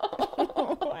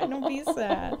 It'll be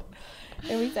sad.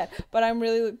 It'll be sad. But I'm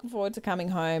really looking forward to coming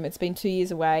home. It's been 2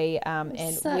 years away, and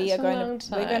Such we are a long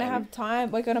we're going to time. have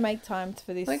time. We're going to make time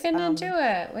for this. We're gonna do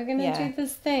it. We're gonna yeah. do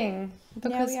this thing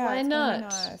because we are. why It's gonna be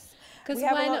not? nice. Because We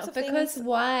have why lots not? of Because things-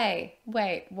 why?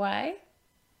 Wait, why?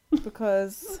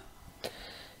 Because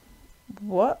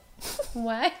what?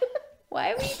 Why?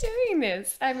 Why are we doing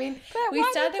this? I mean, But we why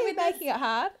started do you with keep making it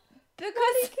hard? because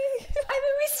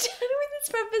we started with this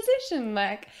proposition.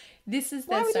 Like, this is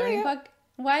Why are their we doing zoning it? bug.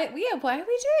 Why? Yeah, why are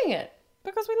we doing it?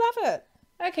 Because we love it,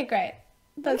 Okay, great.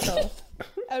 That's all.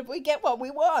 and we get what we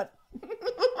want.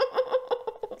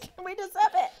 We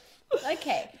deserve it.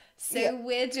 Okay, so Yeah.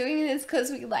 we're doing this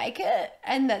because we like it,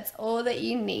 and that's all that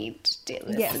you need, dear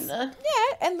Yes. listener.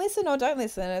 Yeah, and listen or don't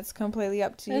listen. It's completely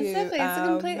up to you. Exactly, it's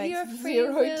completely Makes your free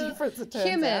zero will difference. It turns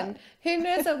human. out. Who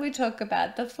knows what we talk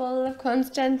about? The fall of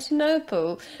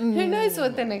Constantinople. Who knows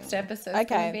what the next episode's going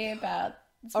Okay. to be about?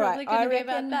 It's All probably right, going to I be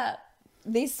about reckon- that.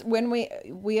 This when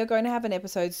we are going to have an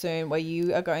episode soon where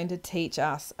you are going to teach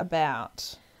us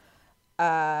about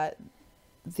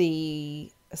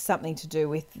the something to do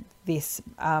with this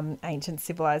ancient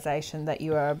civilization that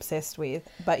you are obsessed with,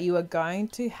 but you are going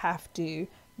to have to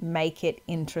make it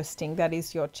interesting. That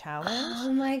is your challenge.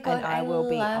 Oh my god, and I will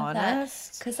be love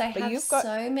honest, because I but have you've got-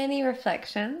 so many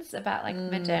reflections about like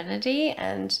modernity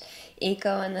and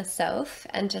ego and the self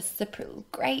and just the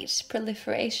great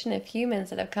proliferation of humans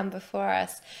that have come before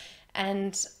us,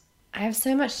 and I have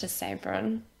so much to say,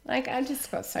 Bron. Like, I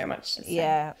just got so much to say.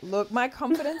 Yeah, look, my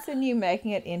confidence in you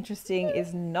making it interesting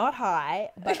is not high,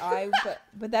 but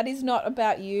that is not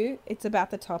about you. It's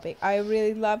about the topic. I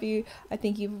really love you. I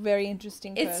think you're a very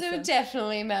interesting It's person. so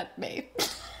definitely not me.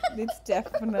 It's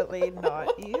definitely not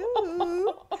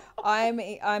you.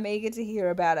 I'm eager to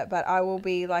hear about it, but I will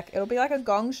be like, it'll be like a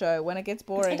Gong show. When it gets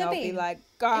boring, It'll I'll be. be like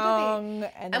Gong,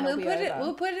 and then And it'll be over.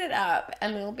 we'll put it up,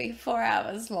 and it'll be 4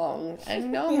 hours long,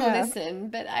 and no one will Yeah. listen.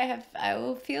 But I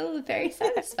will feel very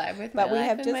satisfied with But my we life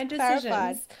have and just my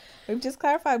clarified. decisions. We've just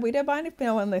clarified. We don't mind if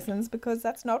no one listens because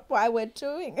that's not why we're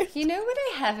doing it. You know what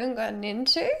I haven't gotten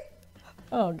into?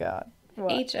 Oh God,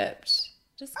 what? Egypt.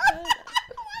 Just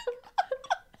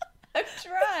I've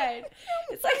tried.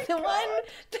 It's like the one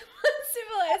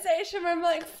civilization where I'm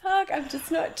like, fuck, I'm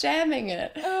just not jamming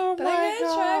it. Oh but my I'm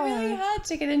gonna try really God. hard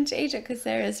to get into Egypt because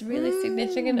there is really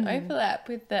significant overlap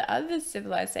with the other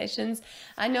civilizations.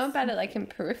 I know about it like in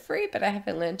periphery, but I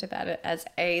haven't learned about it as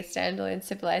a standalone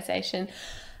civilization.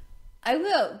 I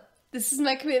will. This is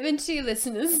my commitment to you,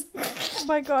 listeners. Oh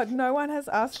my God, no one has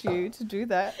asked you to do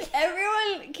that.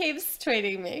 Everyone keeps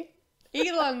tweeting me.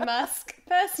 Elon Musk,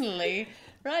 personally,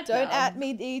 right Don't now. at me,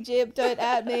 Egypt. Don't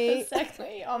at me.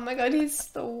 Exactly. Oh my god, he's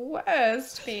the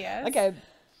worst, PS. Okay,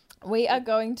 we are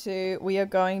going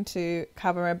to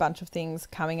cover a bunch of things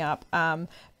coming up. But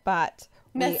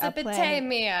we are planning.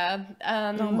 Mesopotamia.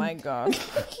 Oh my God.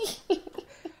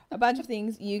 A bunch of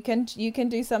things. You can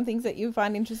do some things that you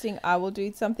find interesting. I will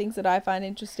do some things that I find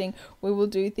interesting. We will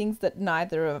do things that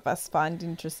neither of us find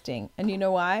interesting. And you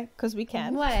know why? Because we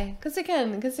can. Why? Because we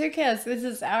can. Because who cares? This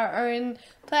is our own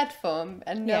platform,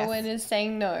 and no Yes. one is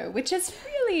saying no, which is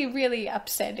really, really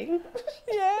upsetting.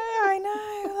 Yeah, I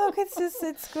know. Look,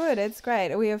 it's good. It's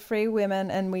great. We are free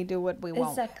women and we do what we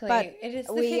want. Exactly. But It is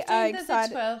the we are 15th of the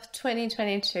excited. 12th,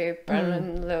 2022,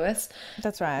 Bronwyn Lewis.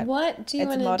 That's right. What do you It's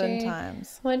want to do? modern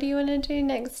times. What do you want to do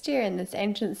next year in this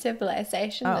ancient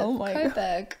civilization Oh of my God.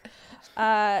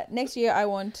 Coburg? Next year, I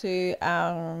want to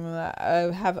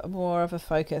have more of a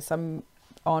focus on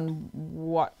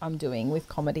what I'm doing with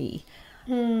comedy.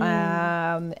 And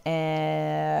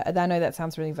I know that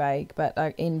sounds really vague, but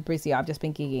in Brizzy, I've just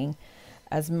been gigging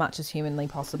as much as humanly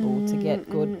possible to get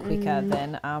good quicker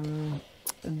than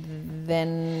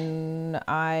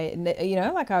I,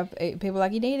 like people are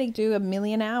like, you need to do 1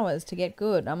 million hours to get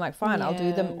good. I'm like, fine, I'll do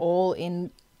Yeah. them all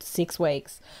in 6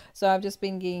 weeks. So I've just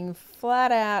been gigging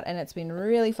flat out, and it's been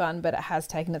really fun, but it has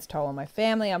taken its toll on my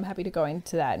family. I'm happy to go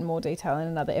into that in more detail in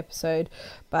another episode,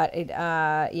 but it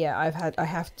I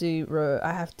have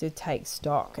to take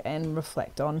stock and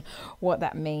reflect on what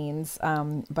that means,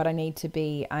 but I need to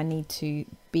be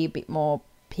a bit more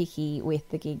picky with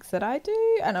the gigs that I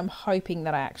do, and I'm hoping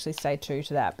that I actually stay true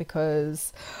to that,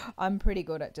 because I'm pretty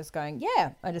good at just going, yeah,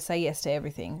 I just say yes to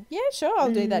everything. Yeah, sure,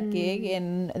 I'll do that gig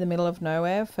in the middle of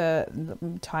nowhere for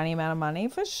a tiny amount of money,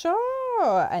 for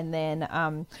sure. And then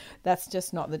that's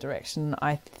just not the direction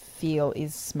I feel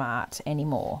is smart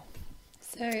anymore.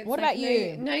 So it's What like about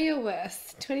you? Know your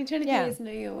worth. 2023 Yeah. is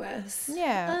know your worth.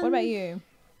 Yeah, what about you?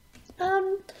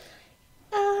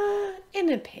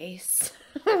 Inner peace.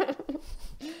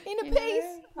 In a You piece.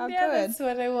 know? Oh, yeah, good. that's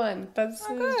what I want. That's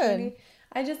Oh, what good.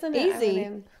 I just want Easy.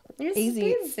 It's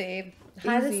Easy. busy.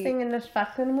 Hardest Easy. thing in the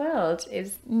fucking world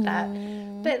is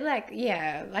that. But like,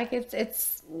 yeah, like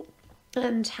it's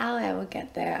and how I will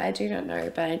get there, I do not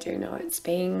know, but I do know it's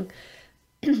being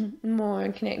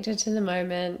more connected to the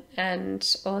moment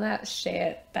and all that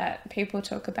shit that people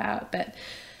talk about. But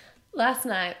last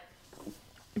night,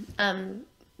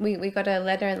 we got a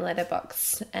letter in the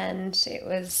letterbox, and it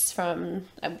was from,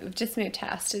 we've just moved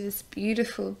house to this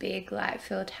beautiful big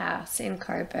light-filled house in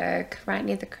Coburg, right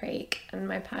near the creek, and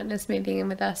my partner's moving in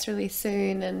with us really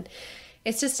soon, and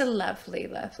it's just a lovely,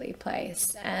 lovely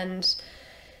place. And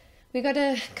we got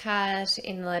a card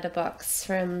in the letterbox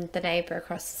from the neighbour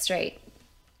across the street,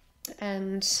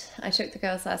 and I took the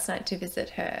girls last night to visit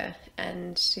her,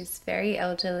 and she's very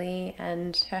elderly,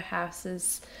 and her house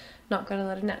is not got a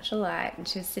lot of natural light, and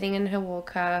she was sitting in her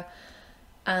walker,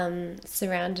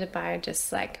 surrounded by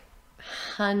just like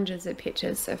hundreds of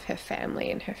pictures of her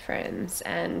family and her friends,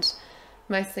 and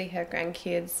mostly her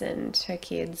grandkids and her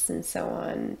kids and so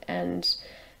on. And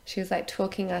she was like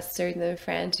talking us through them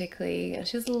frantically, and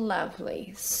she was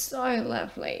lovely, so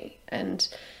lovely. And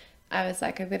I was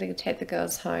like, I've got to take the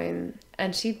girls home,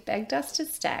 and she begged us to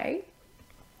stay.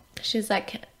 She was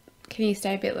like, can you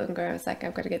stay a bit longer? I was like,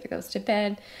 I've got to get the girls to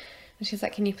bed. And she's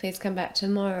like, can you please come back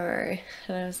tomorrow?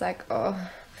 And I was like, oh,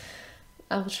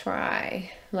 I'll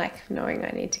try, like knowing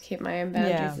I need to keep my own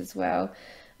boundaries as well.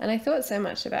 And I thought so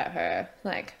much about her,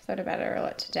 like thought about her a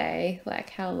lot today,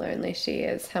 like how lonely she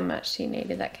is, how much she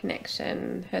needed that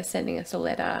connection, her sending us a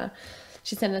letter.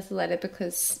 She sent us a letter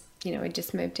because, you know, we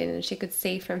just moved in, and she could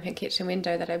see from her kitchen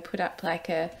window that I put up like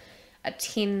a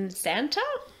tin Santa,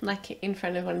 like in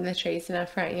front of one of the trees in our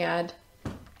front yard.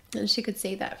 And she could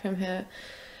see that from her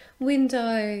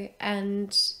window,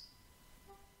 and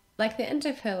like the end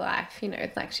of her life, you know,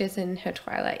 like she's in her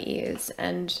twilight years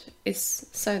and is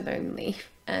so lonely.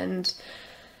 And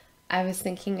I was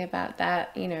thinking about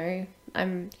that, you know,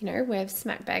 we're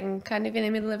smack bang kind of in the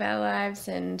middle of our lives,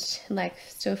 and like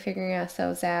still figuring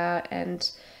ourselves out, and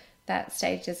that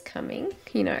stage is coming,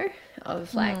 you know,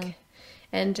 of like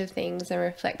end of things and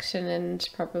reflection and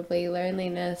probably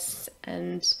loneliness.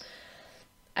 And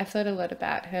I've thought a lot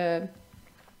about her.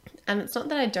 And it's not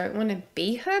that I don't want to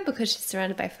be her, because she's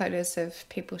surrounded by photos of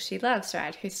people she loves,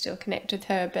 right, who still connect with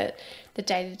her, but the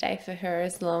day-to-day for her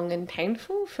is long and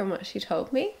painful from what she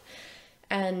told me.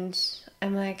 And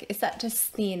I'm like, is that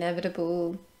just the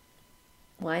inevitable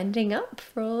winding up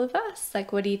for all of us?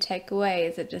 Like, what do you take away?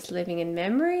 Is it just living in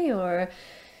memory, or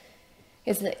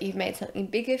is it you've made something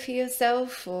bigger for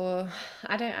yourself? Or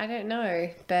I don't know,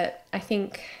 but I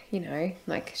think, you know,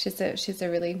 like she's a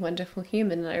really wonderful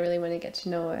human, and I really want to get to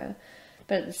know her.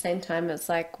 But at the same time, it's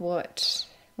like, what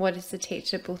is the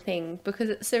teachable thing? Because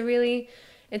it's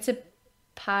a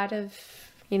part of,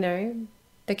 you know,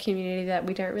 the community that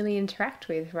we don't really interact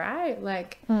with, right?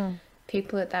 Like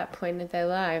people at that point of their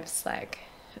lives, like,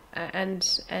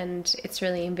 and it's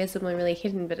really invisible and really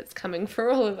hidden, but it's coming for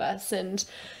all of us. And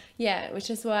yeah, which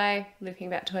is why, looking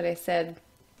back to what I said,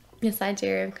 this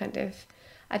idea of kind of,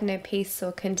 I don't know, peace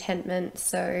or contentment.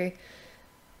 So,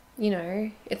 you know,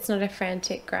 it's not a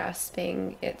frantic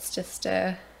grasping, it's just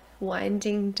a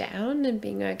winding down and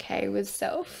being okay with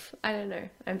self. I don't know.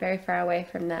 I'm very far away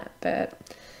from that, but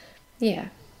yeah,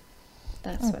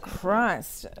 that's what.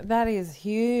 Christ, that is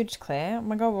huge, Claire. Oh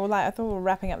my God, well, like I thought we were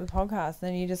wrapping up the podcast, and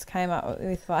then you just came up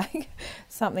with like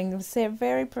something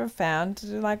very profound.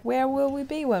 Like, where will we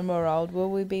be when we're old?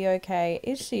 Will we be okay?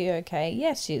 Is she okay?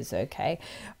 Yes, she's okay.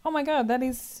 Oh my God, that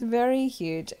is very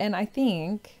huge, and I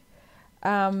think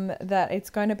that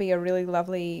it's going to be a really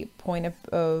lovely point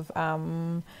of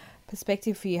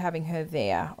perspective for you having her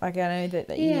there. Like, I know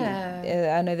that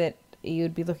I know that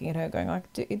you'd be looking at her going like,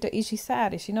 is she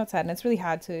sad? Is she not sad? And it's really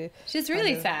hard to... She's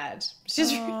really sad.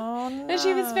 She's no. And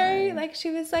she was very, like, she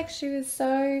was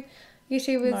so... Yeah,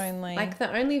 she was lonely. Like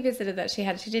the only visitor that she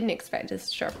had. She didn't expect us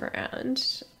to shop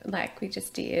around like we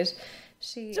just did.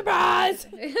 Surprise!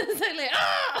 It's like,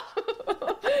 ah!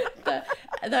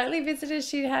 the only visitor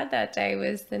she had that day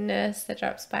was the nurse that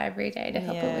drops by every day to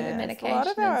help her with the medication. A lot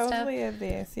of our and stuff. elderly are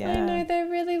this, yeah. I know, they're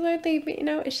really lonely, but you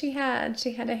know what she had?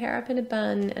 She had her hair up in a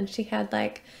bun, and she had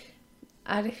like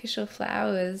artificial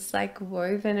flowers like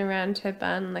woven around her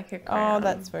bun like a crown. Oh,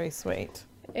 that's very sweet.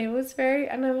 It was very,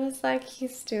 and I was like, you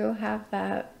still have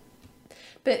that.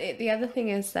 But the other thing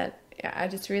is that I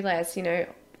just realized, you know,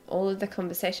 all of the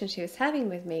conversation she was having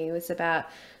with me was about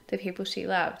the people she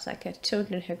loved, like her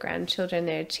children, her grandchildren,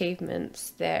 their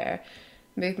achievements, their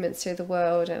movements through the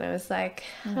world. And I was like,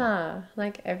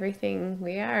 like everything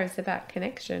we are is about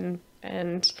connection.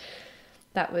 And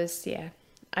that was,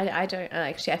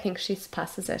 I think she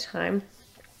passes her time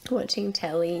watching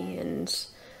telly and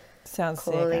Sounds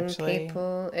sick, calling actually.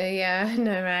 people. Yeah, I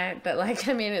know, right? But like,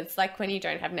 I mean, it's like when you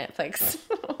don't have Netflix.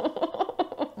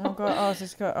 Oh god! Oh,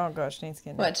 she's got. Oh gosh, she needs to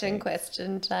get Watching Netflix.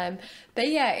 Question Time. But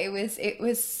yeah, it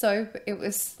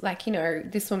was like, you know,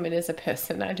 this woman is a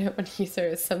person. I don't want to use her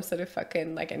as some sort of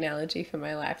fucking like analogy for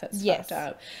my life. That's Yes. fucked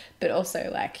up. But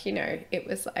also like, you know, it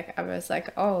was like, I was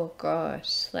like, oh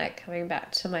gosh, like coming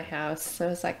back to my house. I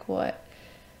was like, what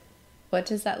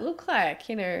does that look like?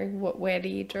 You know, where do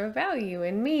you draw value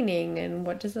and meaning, and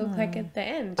what does it look like at the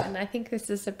end? And I think this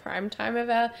is a prime time of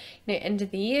our, you know, end of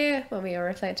the year when we all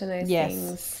reflect on those Yes.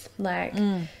 things. Like,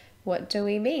 what do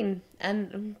we mean?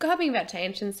 And coming back to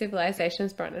ancient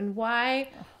civilizations, Bron, and why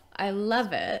I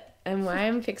love it and why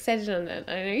I'm fixated on it,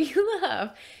 I know you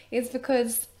love, is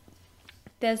because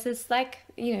there's this, like,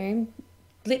 you know,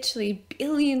 literally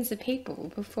billions of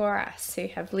people before us who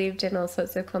have lived in all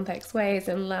sorts of complex ways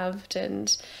and loved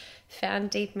and found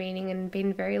deep meaning and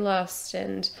been very lost,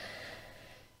 and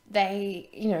they,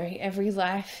 you know, every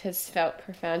life has felt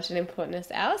profound and important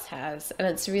as ours has. And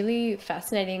it's really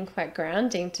fascinating, quite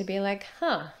grounding to be like,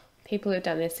 people have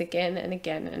done this again and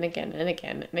again and again and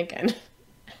again and again.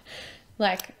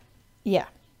 Like, Yeah.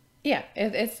 yeah,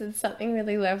 it's something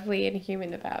really lovely and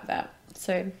human about that.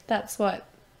 So that's what,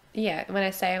 yeah, when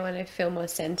I say I want to feel more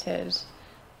centered,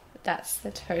 that's the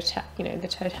the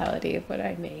totality of what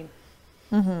I mean.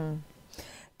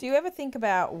 Do you ever think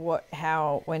about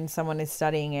when someone is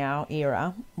studying our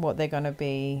era, what they're going to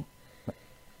be,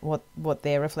 what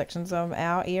their reflections of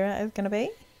our era is going to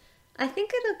be? I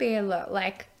think it'll be a lot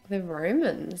like the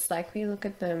Romans. Like, we look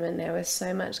at them and there was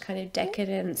so much kind of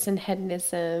decadence and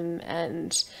hedonism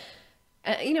and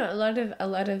you know, a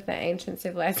lot of the ancient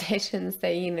civilizations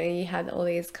that, you know, you had all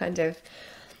these kind of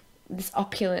this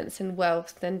opulence and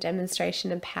wealth and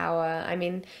demonstration and power. I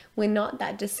mean, we're not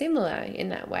that dissimilar in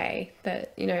that way,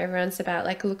 that, you know, everyone's about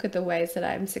like, look at the ways that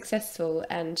I'm successful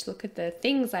and look at the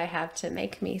things I have to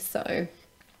make me so.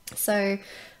 So,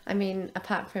 I mean,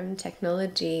 apart from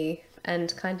technology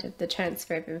and kind of the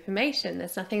transfer of information,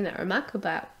 there's nothing that remarkable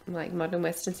about like modern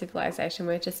Western civilization.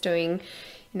 We're just doing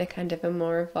in a kind of a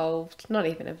more evolved, not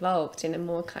even evolved, in a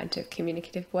more kind of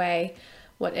communicative way,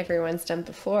 what everyone's done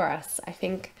before us. I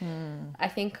think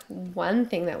one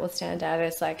thing that will stand out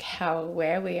is like how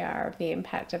aware we are of the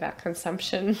impact of our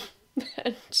consumption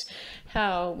and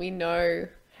how we know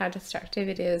how destructive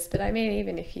it is. But I mean,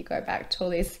 even if you go back to all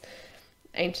these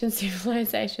ancient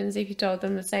civilizations, if you told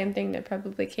them the same thing, they'd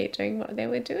probably keep doing what they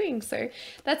were doing. So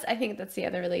I think that's the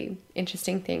other really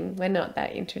interesting thing. We're not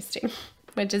that interesting.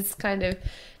 We're just kind of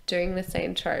doing the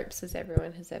same tropes as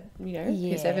everyone has ever, you know,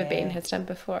 who's ever been has done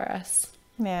before us.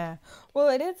 Yeah. Well,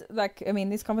 it is like, I mean,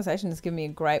 this conversation has given me a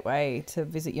great way to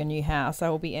visit your new house. I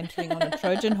will be entering on a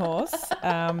Trojan horse.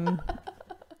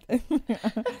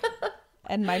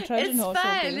 And my Trojan horse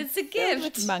will be it's a filled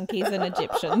gift. with monkeys and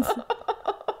Egyptians.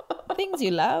 Things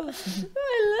you love.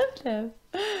 I love them.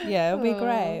 Yeah, it'll be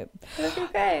great. It'll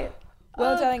be great.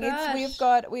 Well, Oh, darling, gosh. we've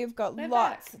got We're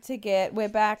lots to get. We're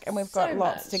back, and we've got So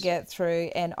lots to much. get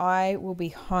through. And I will be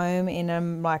home in a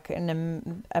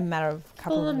matter of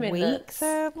couple Full of minutes.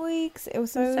 weeks or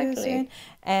so Exactly. soon,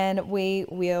 and we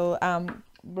will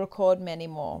record many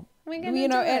more. We're gonna You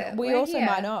know, do and it. we We're also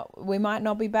here. we might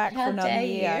not be back How for another dare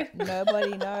year. you.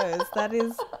 Nobody knows. That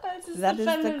is that is the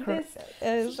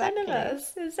Fun of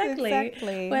us. Exactly.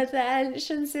 Exactly. We're the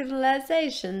ancient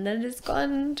civilization that has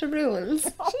gone to ruins.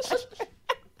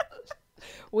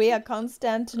 We are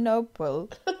Constantinople.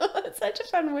 It's such a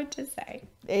fun word to say.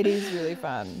 It is really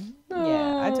fun.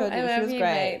 Yeah, I told you I she love was you,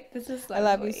 great. mate. This is I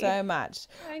love you lovely. so much.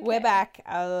 Okay. We're back.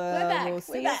 back. We'll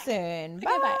see We're you back. soon. Okay,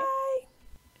 bye.